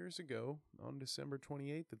 115 years ago on December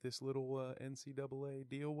 28th that this little NCAA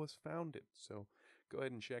deal was founded. So go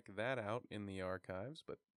ahead and check that out in the archives.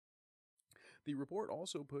 But the report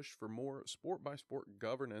also pushed for more sport-by-sport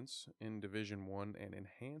governance in Division I and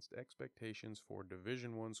enhanced expectations for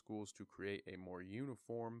Division I schools to create a more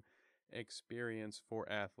uniform experience for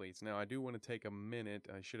athletes. Now, I do want to take a minute.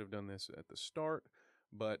 I should have done this at the start,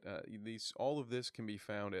 but all of this can be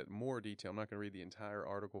found at more detail. I'm not going to read the entire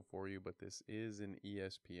article for you, but this is an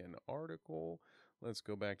ESPN article. Let's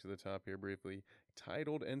go back to the top here briefly.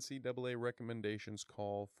 Titled NCAA Recommendations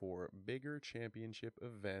Call for Bigger Championship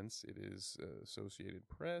Events. It is Associated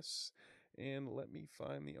Press. And let me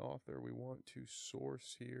find the author we want to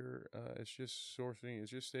source here. It's just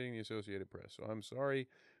stating the Associated Press. So I'm sorry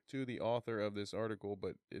to the author of this article,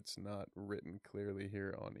 but it's not written clearly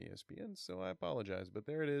here on ESPN, so I apologize. But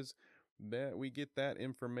there it is. That we get that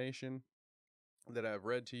information that I've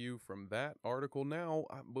read to you from that article. Now,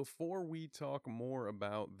 before we talk more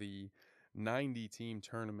about the 90 team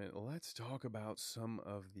tournament, let's talk about some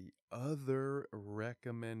of the other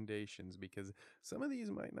recommendations because some of these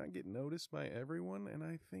might not get noticed by everyone, and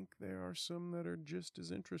I think there are some that are just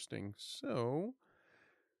as interesting. So,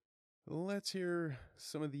 let's hear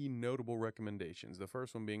some of the notable recommendations. The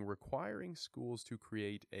first one being requiring schools to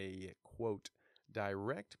create a, quote,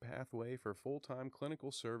 direct pathway for full-time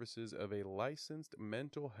clinical services of a licensed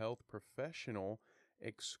mental health professional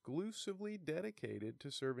exclusively dedicated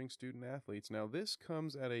to serving student athletes. Now, this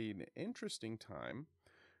comes at an interesting time,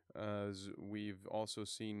 as we've also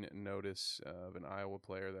seen notice of an Iowa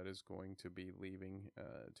player that is going to be leaving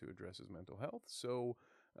to address his mental health. So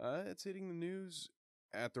it's hitting the news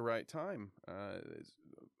at the right time.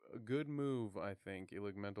 a good move, I think.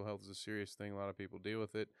 Look, mental health is a serious thing. A lot of people deal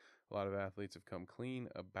with it. A lot of athletes have come clean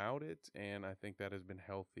about it, and I think that has been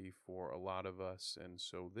healthy for a lot of us. And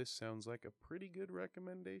so this sounds like a pretty good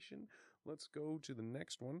recommendation. Let's go to the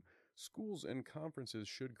next one. Schools and conferences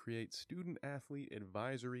should create student athlete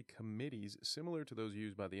advisory committees similar to those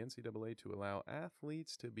used by the NCAA to allow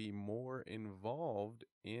athletes to be more involved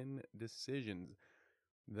in decisions.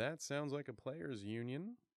 That sounds like a players'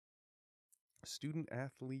 union. Student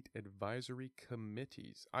athlete advisory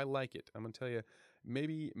committees. I like it. I'm gonna tell you,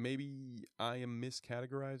 maybe I am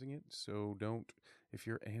miscategorizing it. So don't, if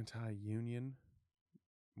you're anti-union,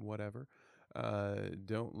 whatever,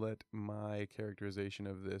 don't let my characterization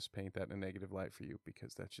of this paint that in a negative light for you,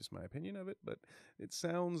 because that's just my opinion of it. But it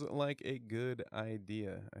sounds like a good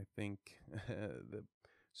idea. I think the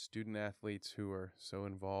student athletes who are so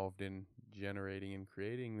involved in generating and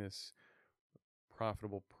creating this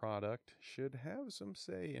profitable product should have some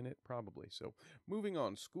say in it, probably. So, moving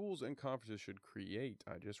on, schools and conferences should create,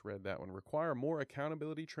 I just read that one, require more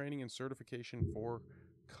accountability training and certification for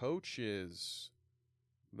coaches.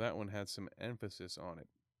 That one had some emphasis on it.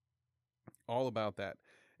 All about that.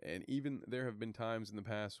 And even there have been times in the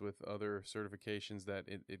past with other certifications that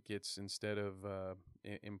it gets, instead of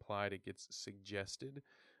implied, it gets suggested.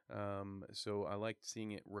 So I like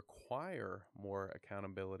seeing it require more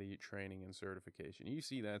accountability, training, and certification. You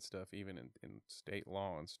see that stuff even in state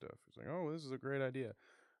law and stuff. It's like, oh, this is a great idea.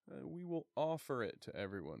 We will offer it to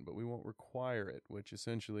everyone, but we won't require it, which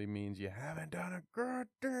essentially means you haven't done a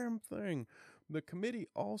goddamn thing. The committee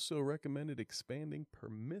also recommended expanding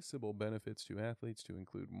permissible benefits to athletes to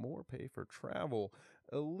include more pay for travel,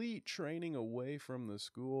 elite training away from the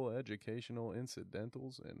school, educational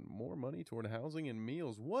incidentals, and more money toward housing and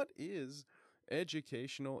meals. What is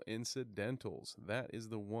educational incidentals? That is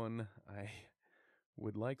the one I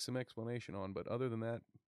would like some explanation on, but other than that,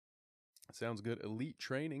 sounds good. Elite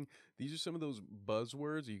training. These are some of those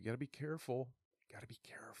buzzwords. You got to be careful. You got to be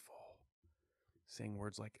careful saying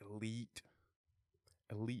words like elite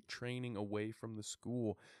training away from the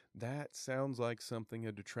school. That sounds like something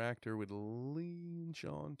a detractor would leech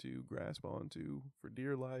onto, grasp onto for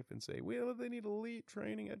dear life and say, well, they need elite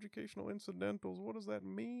training, educational incidentals. What does that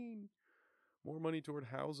mean? More money toward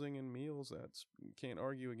housing and meals. That's, can't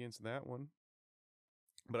argue against that one.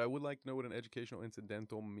 But I would like to know what an educational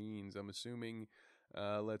incidental means. I'm assuming,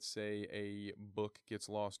 let's say a book gets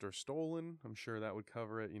lost or stolen. I'm sure that would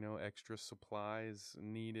cover it. Extra supplies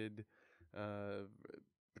needed.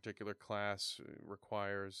 Particular class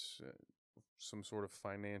requires some sort of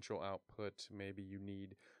financial output. Maybe you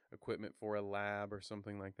need equipment for a lab or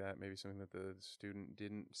something like that. Maybe something that the student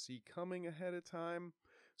didn't see coming ahead of time.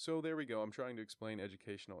 So there we go. I'm trying to explain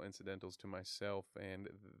educational incidentals to myself and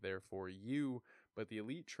therefore you. But the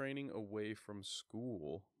elite training away from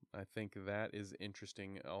school, I think that is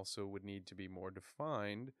interesting. Also would need to be more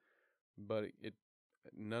defined, but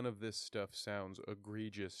none of this stuff sounds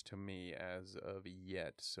egregious to me as of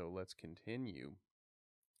yet. So let's continue,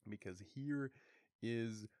 because here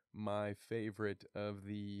is my favorite of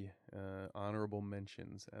the honorable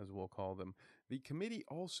mentions, as we'll call them. The committee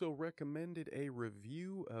also recommended a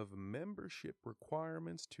review of membership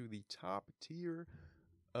requirements to the top tier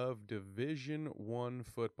of Division I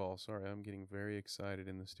football. Sorry, I'm getting very excited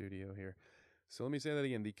in the studio here. So let me say that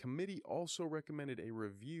again. The committee also recommended a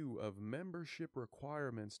review of membership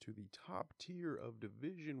requirements to the top tier of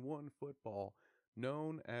Division I football,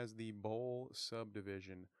 known as the Bowl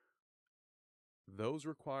Subdivision. Those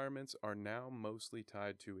requirements are now mostly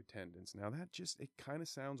tied to attendance. Now it kind of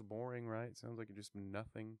sounds boring, right? It sounds like it's just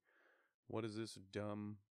nothing. What is this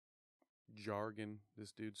dumb jargon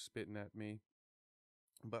this dude's spitting at me?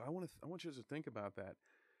 But I want you to think about that.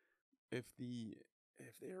 If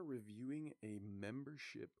they are reviewing a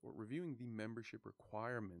membership or reviewing the membership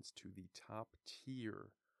requirements to the top tier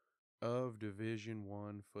of Division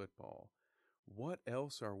I football, what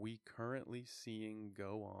else are we currently seeing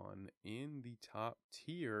go on in the top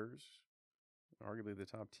tiers, arguably the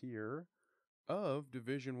top tier of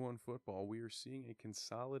Division I football? We are seeing a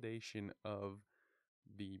consolidation of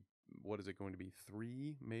what is it going to be,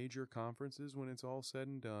 3 major conferences when it's all said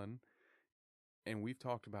and done. And we've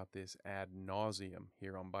talked about this ad nauseum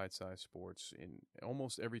here on Bite Size Sports. In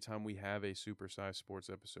almost every time we have a Supersize Sports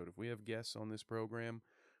episode, if we have guests on this program,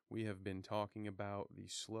 we have been talking about the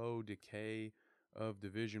slow decay of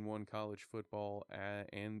Division I college football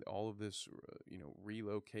and all of this,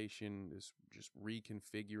 relocation, this just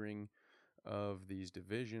reconfiguring of these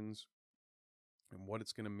divisions and what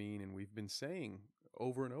it's going to mean. And we've been saying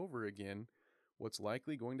over and over again, what's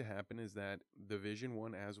likely going to happen is that Division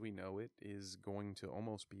I, as we know it, is going to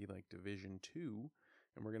almost be like Division II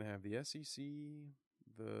And we're going to have the SEC,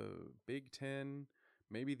 the Big Ten,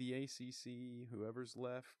 maybe the ACC, whoever's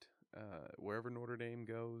left, wherever Notre Dame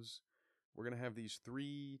goes. We're going to have these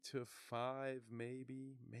 3 to 5,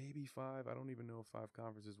 maybe 5. I don't even know if 5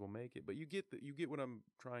 conferences will make it, but you get what I'm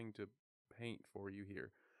trying to paint for you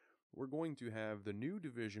here. We're going to have the new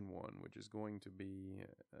Division 1, which is going to be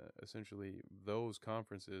essentially those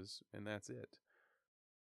conferences, and that's it.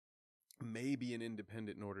 Maybe an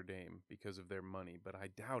independent Notre Dame because of their money, but I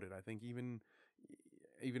doubt it. I think even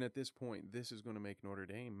at this point, this is going to make Notre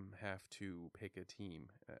Dame have to pick a team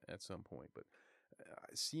at some point. But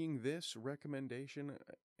seeing this recommendation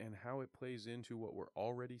and how it plays into what we're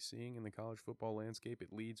already seeing in the college football landscape,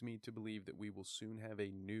 it leads me to believe that we will soon have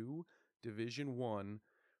a new Division 1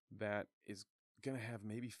 that is going to have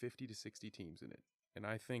maybe 50 to 60 teams in it. And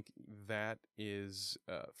I think that is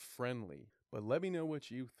friendly. But let me know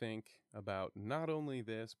what you think about not only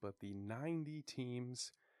this, but the 90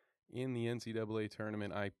 teams in the NCAA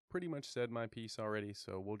tournament. I pretty much said my piece already,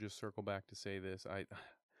 so we'll just circle back to say this. I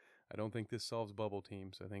don't think this solves bubble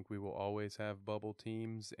teams. I think we will always have bubble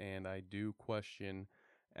teams, and I do question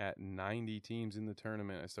at 90 teams in the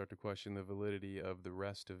tournament, I start to question the validity of the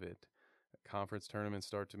rest of it. Conference tournaments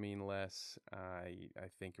start to mean less. I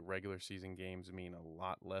think regular season games mean a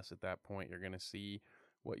lot less at that point. You're going to see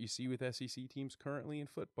what you see with SEC teams currently in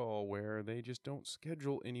football, where they just don't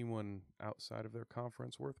schedule anyone outside of their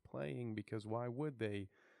conference worth playing, because why would they?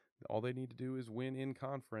 All they need to do is win in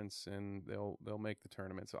conference and they'll make the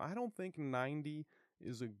tournament. So I don't think 90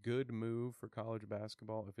 is a good move for college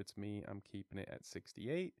basketball. If it's me, I'm keeping it at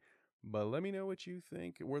 68. But let me know what you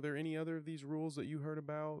think. Were there any other of these rules that you heard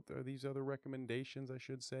about, or these other recommendations, I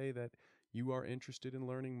should say, that you are interested in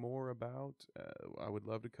learning more about? I would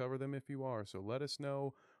love to cover them if you are. So let us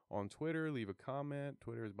know on Twitter. Leave a comment.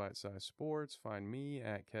 Twitter is Bite Size Sports. Find me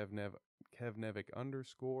at KevNevic_.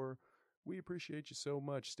 We appreciate you so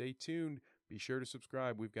much. Stay tuned. Be sure to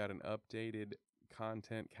subscribe. We've got an updated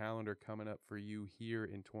content calendar coming up for you here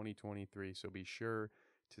in 2023. So be sure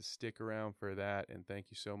to stick around for that. And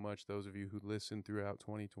thank you so much, those of you who listened throughout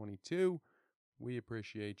 2022. We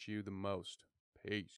appreciate you the most. Peace.